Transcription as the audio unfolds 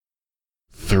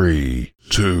3,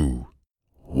 2,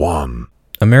 1.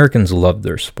 Americans love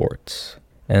their sports,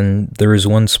 and there is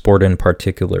one sport in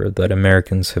particular that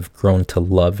Americans have grown to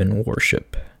love and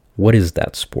worship. What is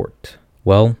that sport?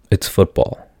 Well, it's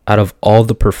football. Out of all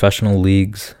the professional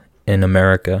leagues in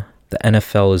America, the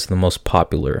NFL is the most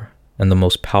popular and the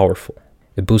most powerful.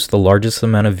 It boasts the largest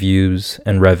amount of views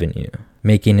and revenue,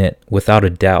 making it, without a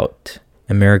doubt,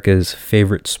 America's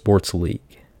favorite sports league.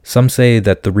 Some say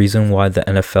that the reason why the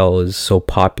NFL is so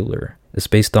popular is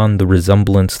based on the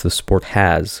resemblance the sport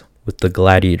has with the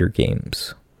gladiator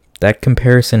games. That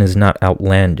comparison is not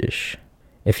outlandish.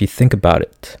 If you think about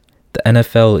it, the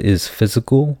NFL is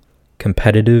physical,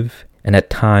 competitive, and at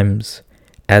times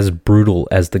as brutal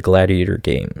as the gladiator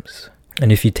games.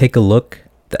 And if you take a look,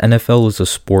 the NFL is a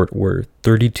sport where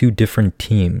 32 different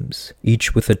teams,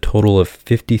 each with a total of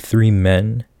 53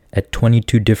 men at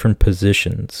 22 different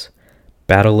positions,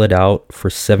 battle it out for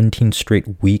 17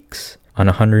 straight weeks on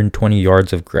 120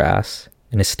 yards of grass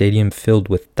in a stadium filled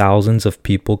with thousands of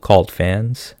people called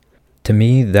fans. To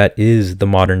me, that is the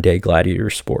modern day gladiator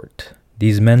sport.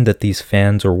 These men that these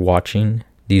fans are watching,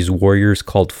 these warriors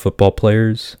called football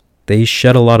players, they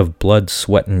shed a lot of blood,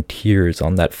 sweat, and tears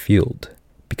on that field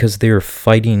because they are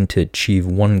fighting to achieve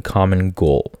one common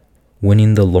goal,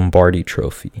 winning the Lombardi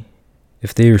Trophy.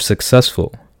 If they are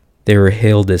successful, they are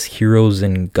hailed as heroes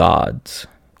and gods.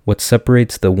 What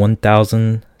separates the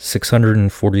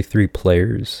 1,643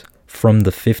 players from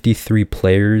the 53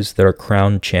 players that are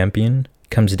crowned champion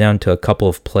comes down to a couple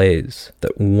of plays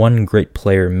that one great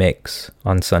player makes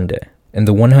on Sunday. In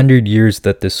the 100 years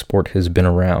that this sport has been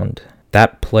around,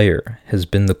 that player has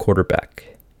been the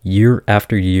quarterback. Year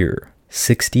after year,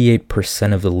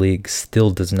 68% of the league still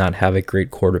does not have a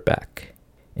great quarterback.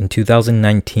 In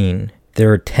 2019,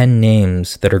 there are 10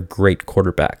 names that are great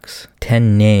quarterbacks,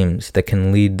 10 names that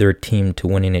can lead their team to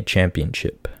winning a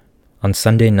championship. On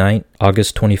Sunday night,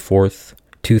 August 24th,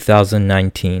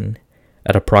 2019,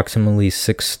 at approximately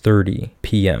 6:30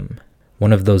 p.m.,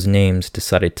 one of those names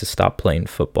decided to stop playing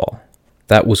football.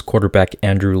 That was quarterback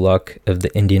Andrew Luck of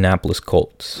the Indianapolis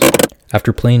Colts.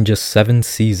 After playing just 7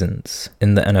 seasons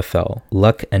in the NFL,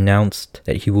 Luck announced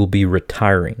that he will be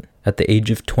retiring. At the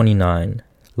age of 29,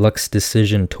 Luck's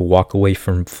decision to walk away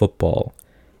from football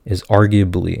is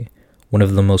arguably one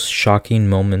of the most shocking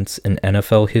moments in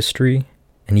NFL history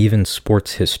and even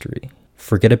sports history.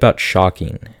 Forget about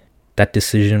shocking. That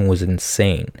decision was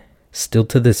insane. Still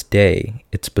to this day,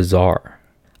 it's bizarre.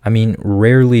 I mean,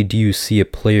 rarely do you see a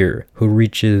player who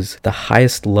reaches the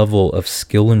highest level of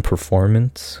skill and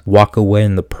performance walk away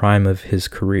in the prime of his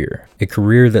career. A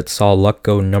career that saw Luck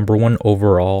go number 1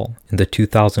 overall in the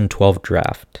 2012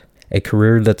 draft. A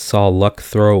career that saw Luck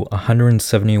throw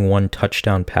 171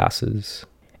 touchdown passes.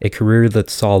 A career that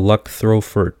saw Luck throw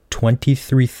for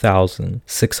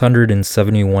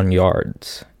 23,671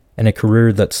 yards. And a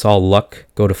career that saw Luck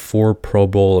go to 4 Pro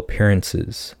Bowl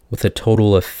appearances with a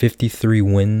total of 53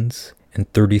 wins and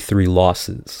 33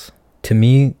 losses. To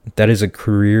me, that is a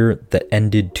career that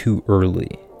ended too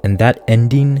early. And that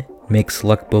ending makes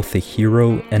Luck both a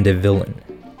hero and a villain.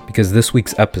 Because this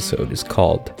week's episode is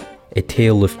called A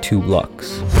Tale of Two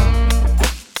Lucks.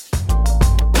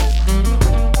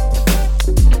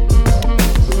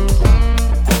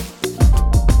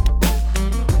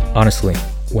 Honestly,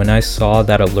 when I saw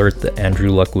that alert that Andrew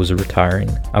Luck was retiring,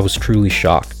 I was truly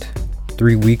shocked.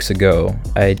 3 weeks ago,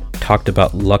 I talked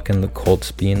about Luck and the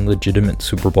Colts being legitimate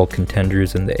Super Bowl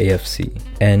contenders in the AFC,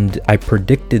 and I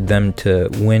predicted them to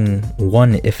win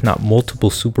one, if not multiple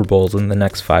Super Bowls in the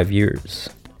next 5 years.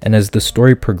 And as the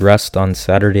story progressed on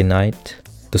Saturday night,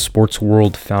 the sports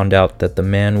world found out that the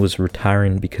man was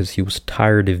retiring because he was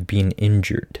tired of being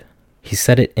injured. He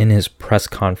said it in his press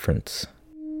conference.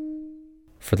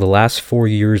 For the last 4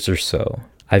 years or so,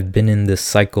 I've been in this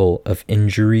cycle of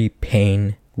injury,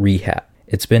 pain, rehab.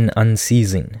 It's been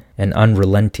unceasing and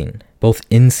unrelenting, both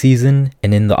in season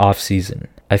and in the off season.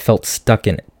 I felt stuck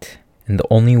in it, and the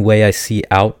only way I see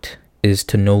out is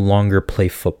to no longer play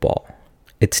football.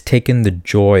 It's taken the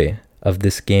joy of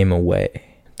this game away.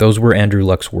 Those were Andrew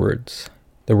Luck's words.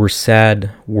 They were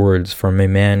sad words from a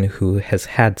man who has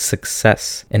had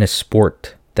success in a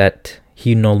sport that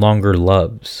he no longer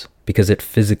loves because it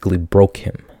physically broke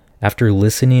him. After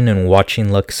listening and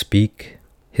watching Luck speak,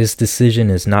 his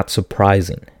decision is not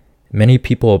surprising. Many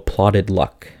people applauded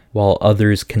Luck, while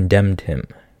others condemned him.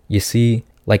 You see,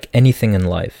 like anything in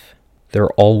life, there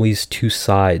are always 2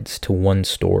 sides to one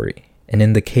story. And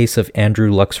in the case of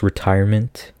Andrew Luck's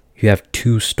retirement, you have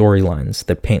 2 storylines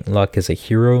that paint Luck as a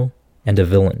hero and a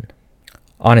villain.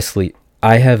 Honestly,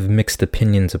 I have mixed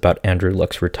opinions about Andrew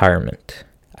Luck's retirement.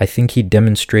 I think he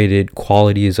demonstrated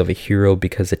qualities of a hero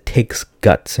because it takes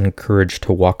guts and courage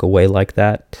to walk away like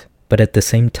that. But at the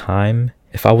same time,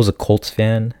 if I was a Colts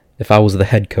fan, if I was the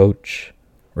head coach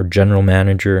or general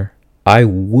manager, I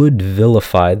would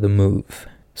vilify the move.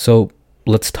 So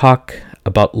let's talk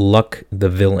about Luck the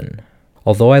villain.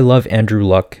 Although I love Andrew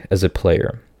Luck as a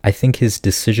player, I think his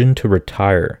decision to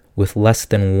retire with less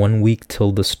than 1 week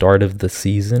till the start of the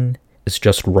season is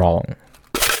just wrong.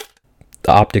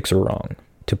 The optics are wrong.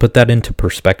 To put that into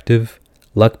perspective,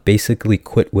 Luck basically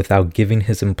quit without giving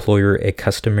his employer a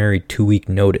customary 2-week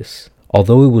notice.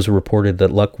 Although it was reported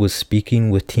that Luck was speaking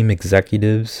with team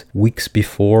executives weeks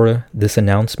before this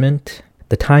announcement,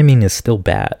 the timing is still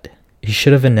bad. He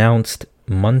should have announced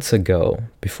months ago,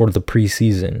 before the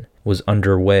preseason was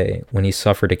underway, when he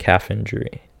suffered a calf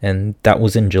injury, and that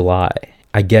was in July.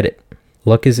 I get it.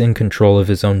 Luck is in control of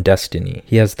his own destiny.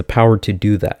 He has the power to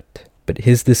do that. But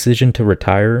his decision to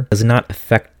retire does not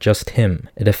affect just him.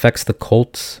 It affects the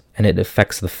Colts, and it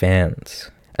affects the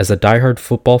fans. As a diehard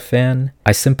football fan,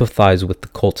 I sympathize with the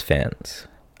Colts fans.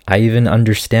 I even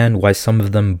understand why some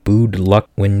of them booed Luck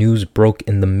when news broke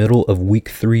in the middle of Week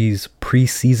 3's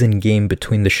preseason game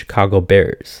between the Chicago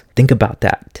Bears. Think about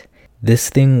that. This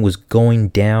thing was going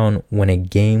down when a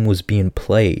game was being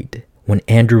played, when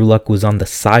Andrew Luck was on the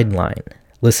sideline.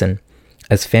 Listen,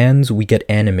 as fans, we get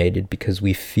animated because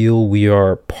we feel we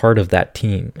are part of that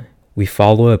team. We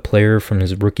follow a player from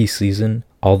his rookie season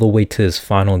all the way to his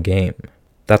final game.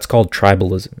 That's called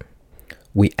tribalism.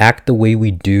 We act the way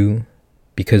we do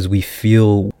because we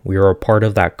feel we are a part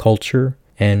of that culture,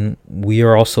 and we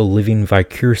are also living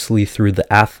vicariously through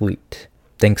the athlete,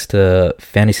 thanks to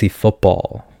fantasy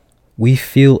football. We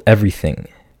feel everything.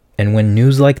 And when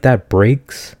news like that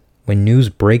breaks, when news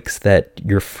breaks that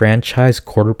your franchise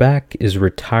quarterback is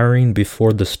retiring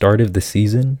before the start of the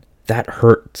season, that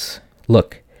hurts.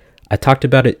 Look, I talked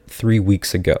about it 3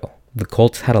 weeks ago. The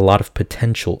Colts had a lot of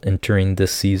potential entering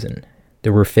this season.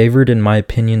 They were favored, in my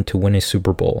opinion, to win a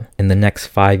Super Bowl in the next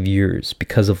 5 years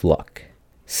because of Luck.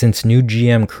 Since new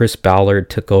GM Chris Ballard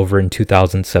took over in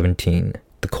 2017,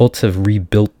 the Colts have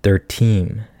rebuilt their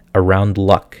team around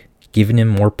Luck, giving him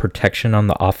more protection on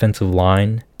the offensive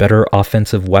line, better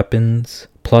offensive weapons,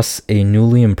 plus a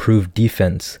newly improved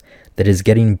defense that is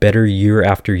getting better year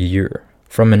after year.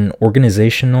 From an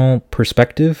organizational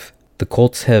perspective, the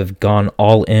Colts have gone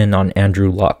all in on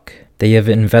Andrew Luck. They have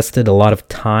invested a lot of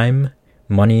time,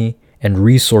 money, and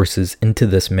resources into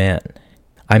this man.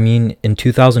 I mean, in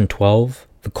 2012,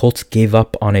 the Colts gave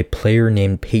up on a player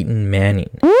named Peyton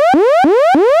Manning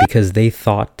because they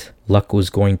thought Luck was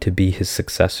going to be his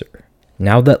successor.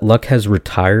 Now that Luck has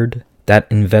retired, that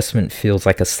investment feels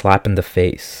like a slap in the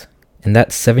face. In that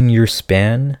 7-year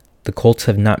span, the Colts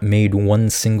have not made one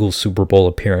single Super Bowl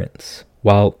appearance,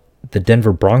 while the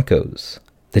Denver Broncos,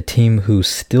 the team who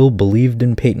still believed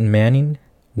in Peyton Manning,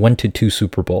 went to 2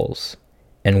 Super Bowls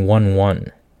and won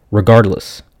 1.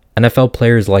 Regardless, NFL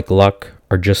players like Luck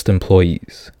are just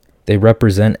employees. They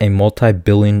represent a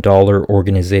multi-billion-dollar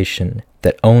organization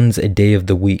that owns a day of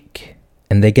the week,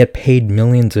 and they get paid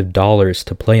millions of dollars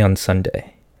to play on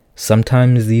Sunday.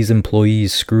 Sometimes these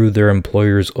employees screw their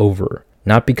employers over,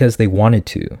 not because they wanted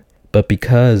to, but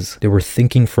because they were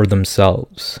thinking for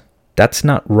themselves. That's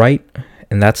not right,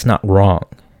 and that's not wrong.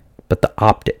 But the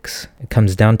optics, it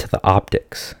comes down to the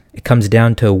optics. It comes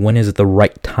down to when is the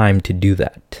right time to do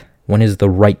that. When is the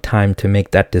right time to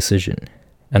make that decision?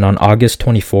 And on August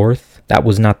 24th, that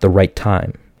was not the right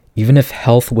time. Even if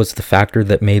health was the factor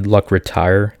that made Luck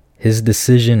retire, his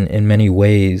decision in many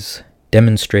ways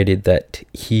demonstrated that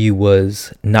he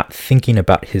was not thinking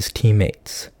about his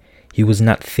teammates. He was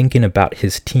not thinking about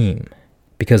his team.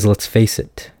 Because let's face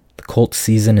it, the Colts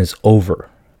season is over.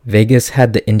 Vegas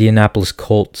had the Indianapolis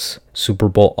Colts Super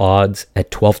Bowl odds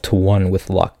at 12-1 with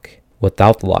Luck.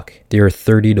 Without Luck, they are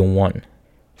 30-1.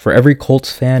 For every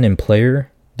Colts fan and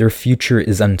player, their future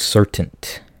is uncertain.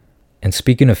 And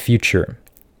speaking of future,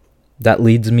 that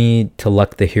leads me to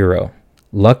Luck the hero.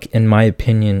 Luck, in my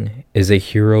opinion, is a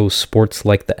hero sports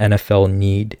like the NFL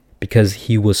need because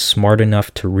he was smart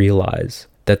enough to realize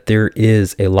that there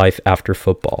is a life after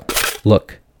football.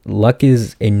 Look, Luck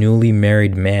is a newly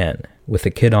married man with a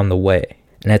kid on the way,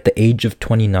 and at the age of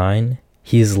 29,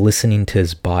 he is listening to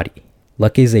his body.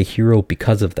 Luck is a hero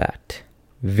because of that.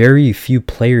 Very few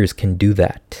players can do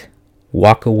that.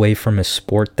 Walk away from a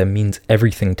sport that means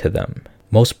everything to them.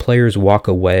 Most players walk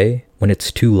away when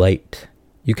it's too late.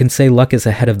 You can say Luck is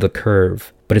ahead of the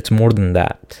curve, but it's more than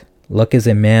that. Luck is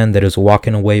a man that is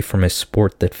walking away from a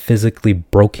sport that physically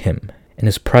broke him. In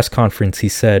his press conference, he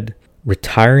said,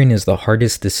 "Retiring is the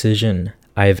hardest decision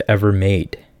I have ever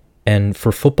made." And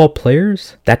for football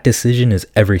players, that decision is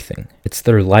everything. It's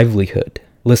their livelihood.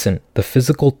 Listen, the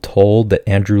physical toll that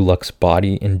Andrew Luck's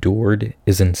body endured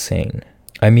is insane.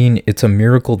 I mean, it's a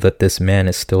miracle that this man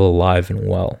is still alive and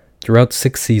well. Throughout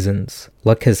 6 seasons,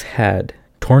 Luck has had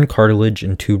torn cartilage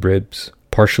in 2 ribs,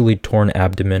 partially torn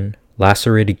abdomen,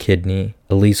 lacerated kidney,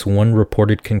 at least 1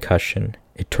 reported concussion,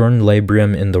 a torn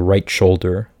labrum in the right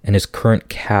shoulder, and his current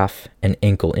calf and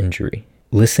ankle injury.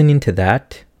 Listening to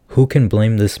that, who can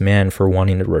blame this man for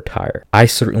wanting to retire? I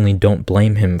certainly don't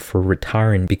blame him for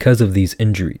retiring because of these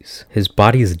injuries. His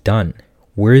body is done.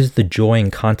 Where is the joy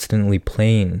in constantly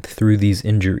playing through these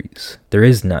injuries? There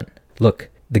is none. Look,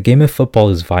 the game of football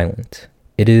is violent.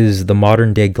 It is the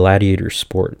modern day gladiator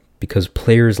sport because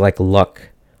players like Luck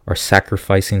are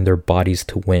sacrificing their bodies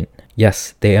to win.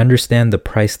 Yes, they understand the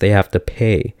price they have to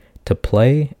pay to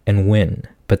play and win,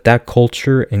 but that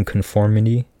culture and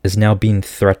conformity is now being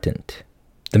threatened.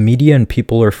 The media and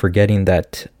people are forgetting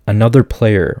that another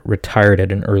player retired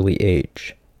at an early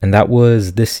age, and that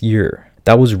was this year.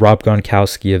 That was Rob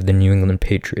Gronkowski of the New England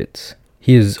Patriots.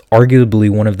 He is arguably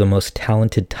one of the most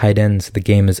talented tight ends the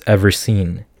game has ever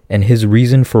seen, and his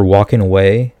reason for walking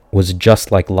away was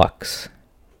just like Luck's.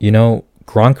 You know,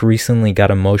 Gronk recently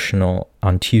got emotional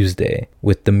on Tuesday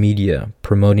with the media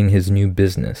promoting his new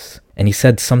business, and he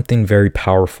said something very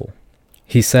powerful.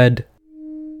 He said,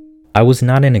 "I was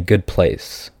not in a good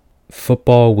place.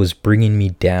 Football was bringing me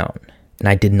down, and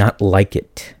I did not like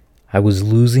it. I was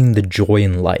losing the joy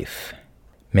in life.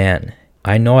 Man,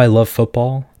 I know I love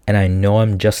football, and I know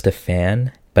I'm just a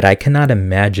fan, but I cannot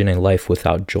imagine a life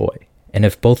without joy." And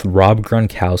if both Rob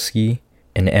Gronkowski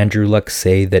and Andrew Luck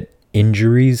say that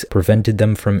injuries prevented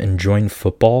them from enjoying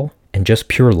football and just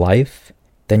pure life,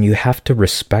 then you have to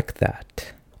respect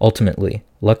that. Ultimately,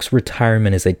 Luck's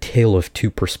retirement is a tale of 2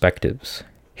 perspectives.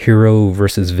 Hero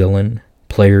versus villain,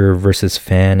 player versus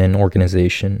fan and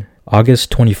organization. August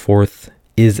 24th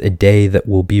is a day that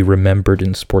will be remembered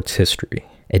in sports history.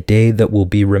 A day that will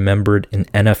be remembered in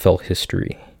NFL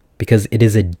history. Because it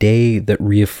is a day that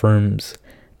reaffirms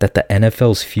that the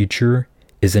NFL's future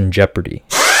is in jeopardy.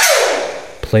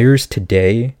 Players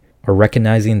today are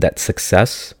recognizing that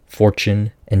success,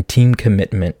 fortune, and team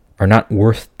commitment are not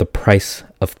worth the price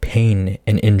of pain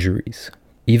and injuries.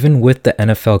 Even with the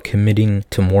NFL committing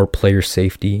to more player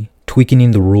safety,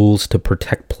 tweaking the rules to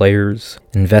protect players,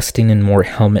 investing in more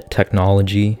helmet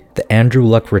technology, the Andrew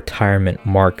Luck retirement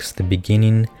marks the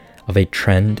beginning of a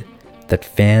trend that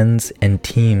fans and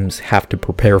teams have to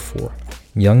prepare for.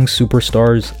 Young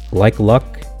superstars like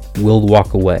Luck will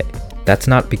walk away. That's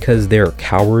not because they're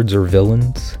cowards or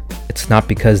villains. It's not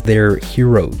because they're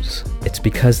heroes. It's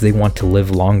because they want to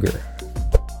live longer.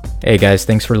 Hey guys,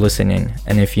 thanks for listening.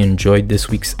 And if you enjoyed this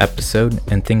week's episode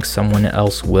and think someone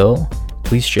else will,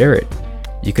 please share it.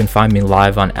 You can find me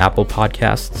live on Apple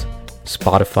Podcasts,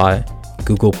 Spotify,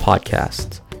 Google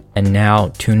Podcasts, and now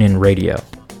TuneIn Radio.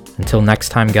 Until next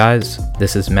time guys,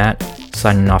 this is Matt,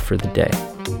 signing off for the day.